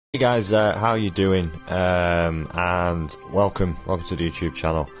Hey guys, how are you doing? And welcome to the YouTube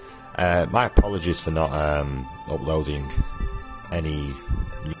channel. My apologies for not uploading any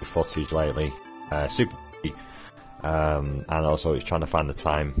new footage lately. Super busy, and also it's trying to find the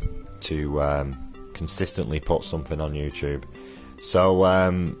time to consistently put something on YouTube. So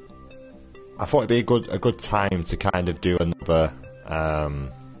I thought it'd be a good time to kind of do another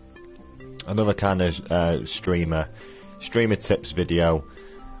kind of streamer tips video.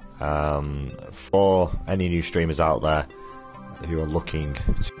 For any new streamers out there who are looking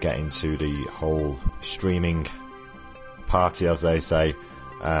to get into the whole streaming party, as they say,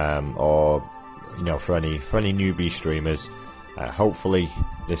 or for any newbie streamers, hopefully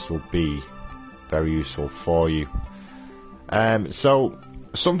this will be very useful for you. So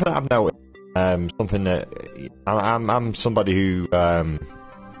something that I've noticed, something that I'm somebody who I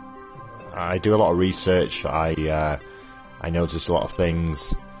do a lot of research. I notice a lot of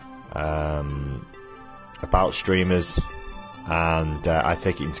things about streamers, and I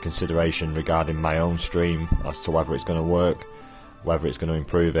take it into consideration regarding my own stream as to whether it's going to work, whether it's going to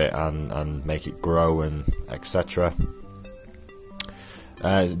improve it and make it grow, and etc.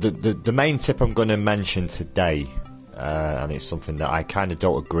 The main tip I'm going to mention today, and it's something that I kind of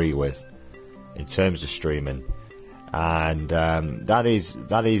don't agree with in terms of streaming, and that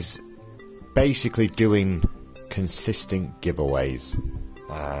is basically doing consistent giveaways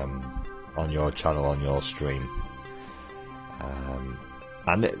on your channel, on your stream,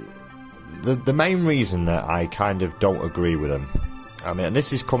 and the main reason that I kind of don't agree with them, I mean, and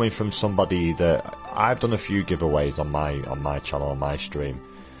this is coming from somebody that I've done a few giveaways on my channel, on my stream,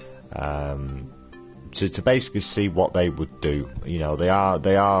 to basically see what they would do. They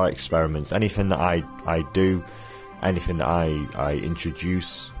are experiments. Anything that I do, anything that I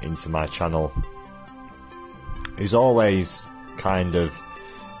introduce into my channel is always kind of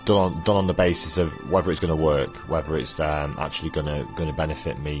done on the basis of whether it's going to work, whether it's actually going to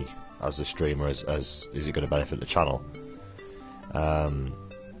benefit me as a streamer, as is it going to benefit the channel. Now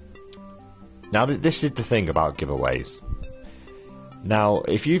this is the thing about giveaways. Now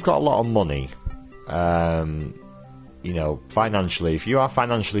if you've got a lot of money, financially, if you are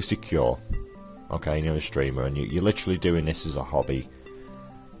financially secure, okay, and you're a streamer and you're literally doing this as a hobby,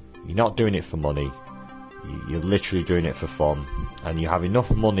 you're not doing it for money, you're literally doing it for fun, and you have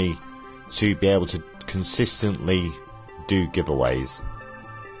enough money to be able to consistently do giveaways,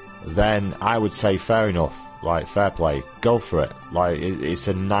 then I would say fair enough, like fair play, go for it. Like it's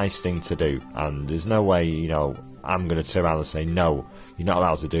a nice thing to do, and there's no way I'm going to turn around and say no, you're not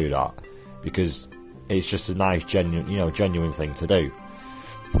allowed to do that, because it's just a nice genuine thing to do.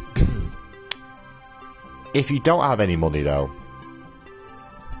 If you don't have any money though,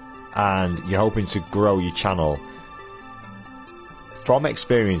 and you're hoping to grow your channel, from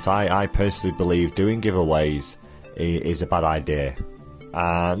experience I personally believe doing giveaways is a bad idea,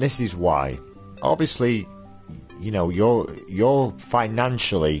 and this is why. Obviously, you're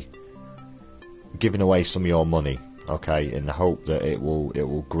financially giving away some of your money, okay, in the hope that it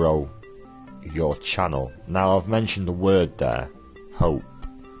will grow your channel. Now I've mentioned the word there, hope,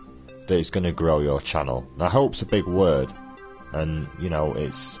 that it's going to grow your channel. Now hope's a big word, and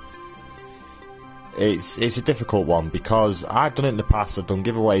it's a difficult one, because I've done it in the past. I've done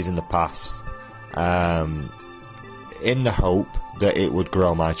giveaways in the past, in the hope that it would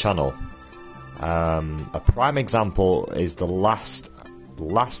grow my channel. A prime example is the last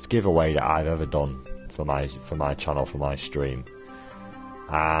giveaway that I've ever done for my channel, for my stream,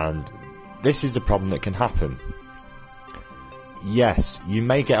 and this is the problem that can happen. Yes, you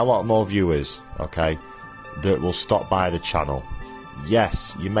may get a lot more viewers, okay, that will stop by the channel.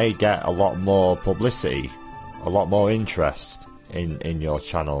 Yes, you may get a lot more publicity, a lot more interest in your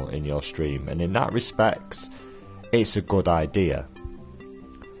channel, in your stream, and in that respect, it's a good idea.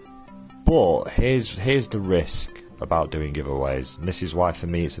 But here's the risk about doing giveaways, and this is why for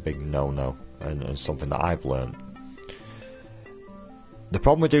me it's a big no-no, and something that I've learned. The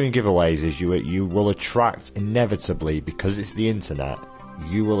problem with doing giveaways is you will attract, inevitably, because it's the internet,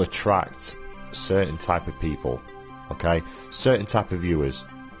 you will attract certain type of people, okay, certain type of viewers,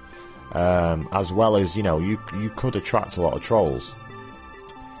 as well as you could attract a lot of trolls.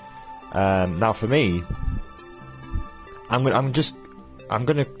 Now for me, I'm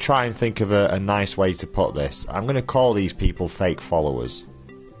going to try and think of a nice way to put this. I'm going to call these people fake followers,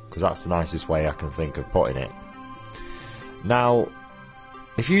 because that's the nicest way I can think of putting it. Now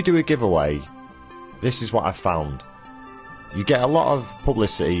if you do a giveaway, this is what I've found. You get a lot of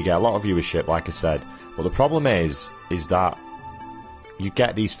publicity, you get a lot of viewership, like I said, but the problem is that you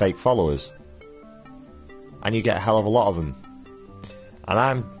get these fake followers, and you get a hell of a lot of them. And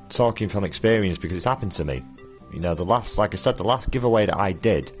I'm talking from experience because it's happened to me. You know, like I said, the last giveaway that I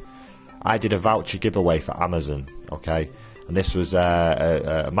did a voucher giveaway for Amazon, okay? And this was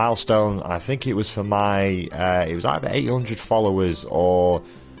a milestone. I think it was for my, it was either 800 followers or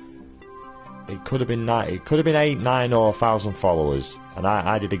it could have been 8, 9 or 1,000 followers. And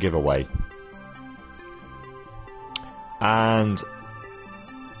I did a giveaway. And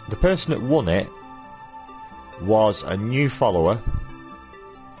the person that won it was a new follower.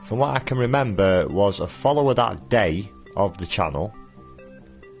 From what I can remember, was a follower that day of the channel.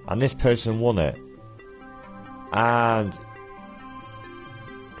 And this person won it. And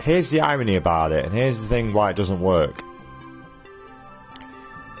here's the irony about it, and here's the thing why it doesn't work.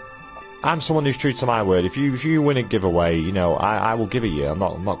 I'm someone who's true to my word. If you win a giveaway, you know, I will give it you. I'm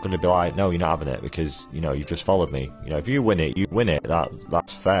not going to be like, no, you're not having it because, you know, you've just followed me. You know, if you win it, you win it.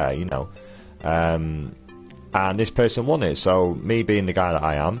 That's fair, you know. And this person won it, so me being the guy that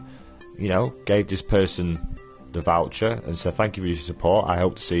I am, you know, gave this person the voucher and said thank you for your support. I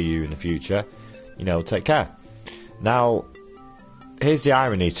hope to see you in the future. You know, take care. Now, here's the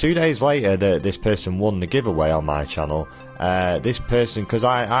irony. 2 days later, this person won the giveaway on my channel. This person, because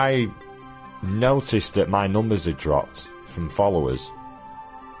I noticed that my numbers had dropped from followers,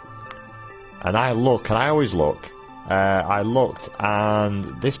 and I always look. I looked,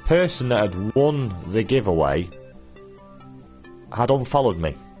 and this person that had won the giveaway had unfollowed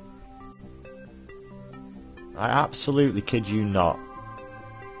me. I absolutely kid you not.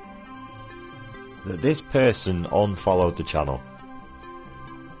 That this person unfollowed the channel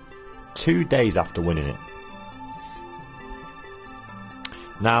 2 days after winning it.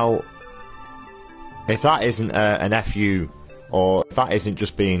 Now, if that isn't an FU, or if that isn't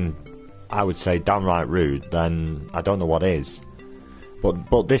just being, I would say, downright rude, then I don't know what is.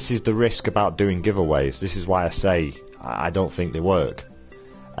 But this is the risk about doing giveaways. This is why I say I don't think they work.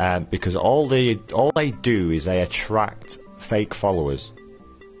 Because all they do is they attract fake followers,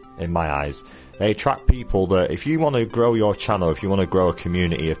 in my eyes. They attract people that, if you want to grow your channel, if you want to grow a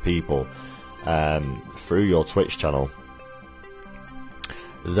community of people through your Twitch channel,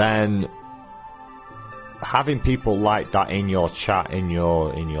 then having people like that in your chat, in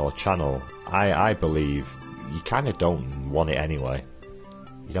your channel, I believe you kind of don't want it anyway.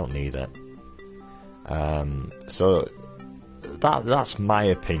 You don't need it. So that's my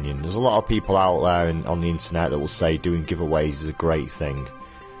opinion. There's a lot of people out there on the internet that will say doing giveaways is a great thing.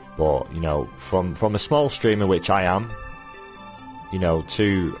 But, you know, from a small streamer, which I am, you know,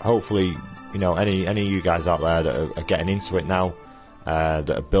 to hopefully, you know, any of you guys out there that are getting into it now, that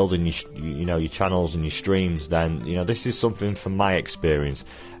are building your channels and your streams, then, you know, this is something from my experience.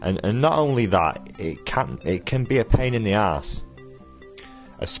 And not only that, it can be a pain in the arse,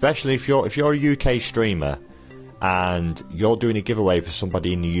 especially if you're a UK streamer and you're doing a giveaway for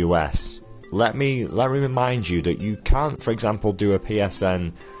somebody in the US. Let me remind you that you can't, for example, do a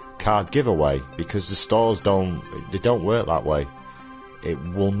PSN card giveaway because the stores don't work that way. It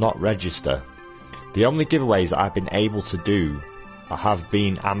will not register. The only giveaways that I've been able to do have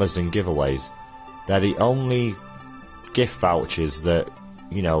been Amazon giveaways. They're the only gift vouchers that,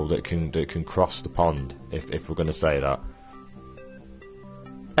 you know, that can cross the pond, if we're going to say that.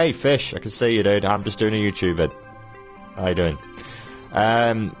 Hey Fish, I can see you, dude. I'm just doing a YouTube vid. How you doing?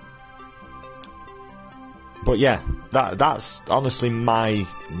 But yeah, that's honestly my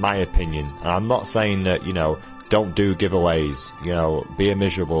opinion. And I'm not saying that, you know, don't do giveaways, you know, be a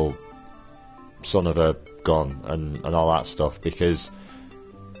miserable son of a gun and all that stuff, because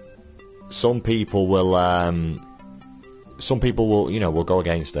some people will you know, will go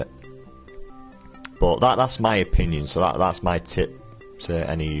against it. But that's my opinion. So that's my tip to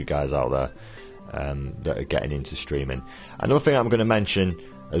any of you guys out there that are getting into streaming. Another thing I'm going to mention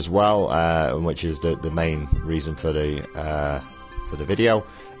as well, which is the main reason for the video,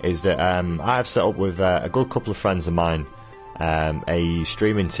 is that I've set up with a good couple of friends of mine a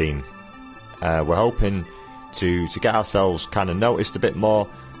streaming team. We're hoping to get ourselves kind of noticed a bit more,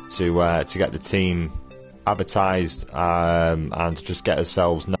 to get the team advertised, and to just get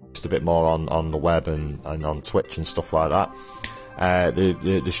ourselves noticed a bit more on the web and on Twitch and stuff like that.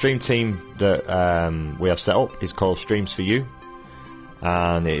 The stream team that we have set up is called Streams4U,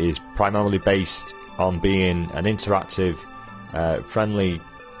 and it is primarily based on being an interactive, friendly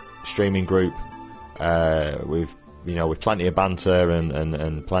streaming group with plenty of banter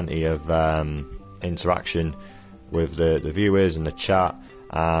and plenty of interaction with the viewers and the chat,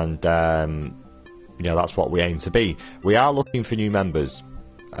 and you know, that's what we aim to be. We are looking for new members,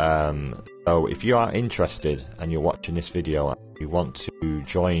 so if you are interested and you're watching this video and you want to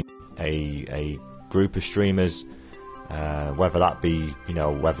join a group of streamers whether that be, you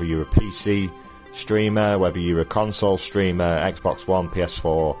know, whether you're a PC streamer, whether you're a console streamer, Xbox One,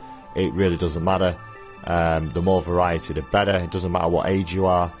 PS4, it really doesn't matter. The more variety the better. It doesn't matter what age you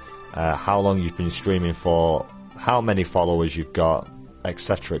are, how long you've been streaming for, how many followers you've got,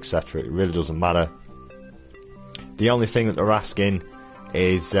 etc, etc. It really doesn't matter. The only thing that they're asking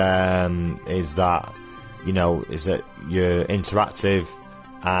is that, you know, is that you're interactive,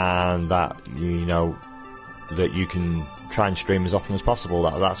 and that you know that you can try and stream as often as possible.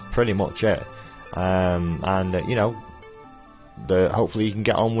 That's pretty much it. You know, hopefully you can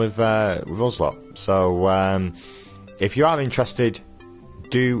get on with us lot. So if you are interested,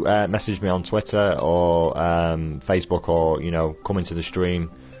 do message me on Twitter or Facebook, or, you know, come into the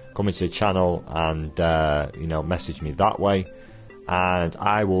stream, come into the channel, and you know, message me that way, and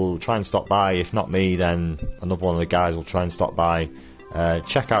I will try and stop by. If not me, then another one of the guys will try and stop by,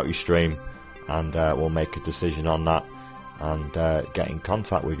 check out your stream, and we'll make a decision on that and get in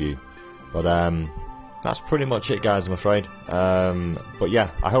contact with you. But that's pretty much it, guys, I'm afraid. But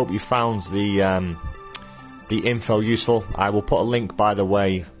yeah, I hope you found the info useful. I will put a link, by the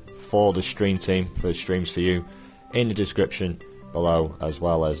way, for the stream team, for Streams4U, in the description below, as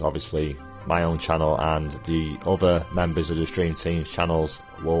well as obviously my own channel, and the other members of the stream team's channels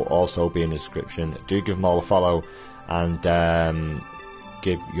will also be in the description. Do give them all a follow, and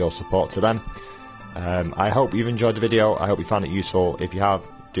give your support to them. I hope you've enjoyed the video. I hope you found it useful. If you have,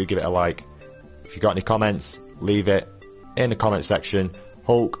 do give it a like. If you've got any comments, leave it in the comment section.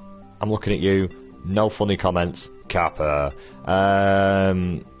 Hulk, I'm looking at you. No funny comments. Kappa.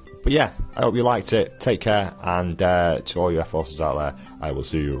 But yeah, I hope you liked it. Take care, and to all you F-Forces out there, I will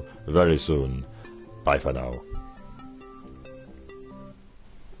see you very soon. Bye for now.